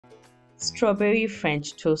Strawberry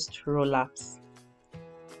French toast roll-ups.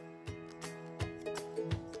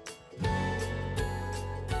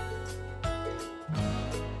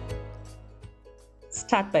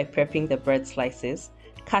 Start by prepping the bread slices.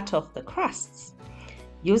 Cut off the crusts.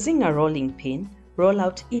 Using a rolling pin, roll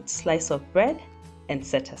out each slice of bread and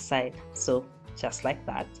set aside. So just like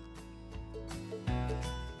that.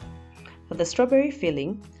 For the strawberry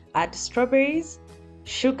filling, add strawberries,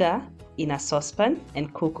 sugar in a saucepan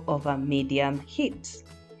and cook over medium heat.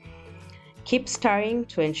 Keep stirring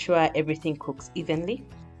to ensure everything cooks evenly.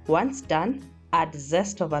 Once done, add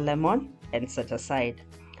zest of a lemon and set aside.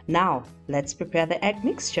 Now, let's prepare the egg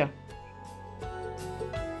mixture.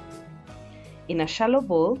 In a shallow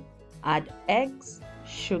bowl, add eggs,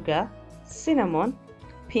 sugar, cinnamon,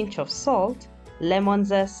 pinch of salt, lemon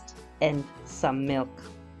zest, and some milk.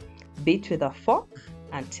 Beat with a fork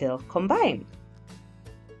until combined.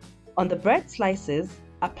 On the bread slices,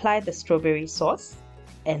 apply the strawberry sauce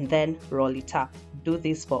and then roll it up. Do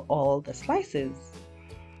this for all the slices.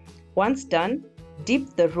 Once done,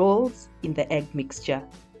 dip the rolls in the egg mixture.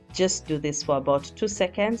 Just do this for about 2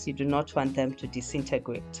 seconds. You do not want them to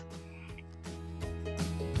disintegrate.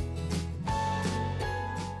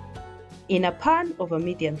 In a pan over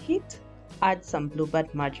medium heat, add some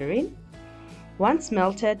Bluebird margarine. Once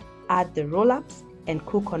melted, add the roll-ups and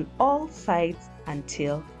cook on all sides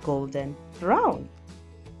until golden brown.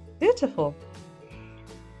 Beautiful!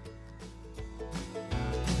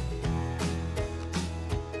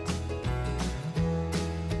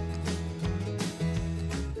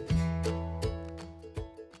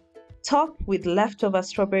 Top with leftover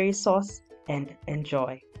strawberry sauce and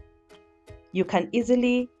enjoy. You can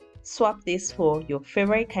easily swap this for your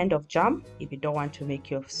favorite kind of jam if you don't want to make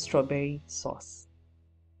your strawberry sauce.